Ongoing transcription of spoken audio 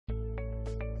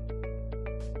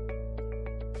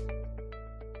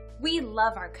We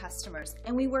love our customers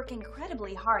and we work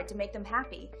incredibly hard to make them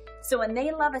happy. So when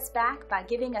they love us back by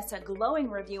giving us a glowing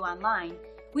review online,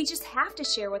 we just have to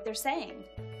share what they're saying.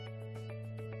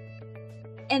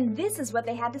 And this is what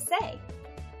they had to say.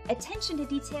 Attention to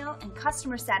detail and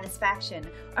customer satisfaction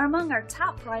are among our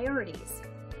top priorities.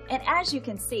 And as you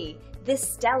can see, this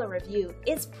stellar review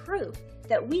is proof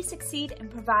that we succeed in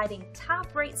providing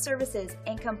top-rate services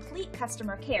and complete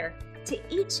customer care to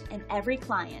each and every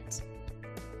client.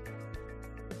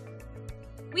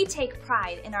 We take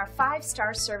pride in our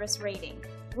 5-star service rating.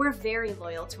 We're very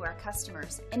loyal to our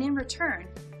customers, and in return,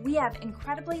 we have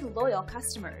incredibly loyal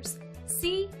customers.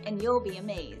 See, and you'll be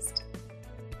amazed.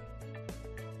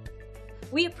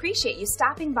 We appreciate you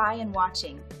stopping by and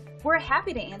watching. We're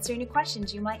happy to answer any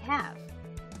questions you might have.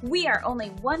 We are only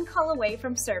one call away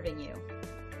from serving you.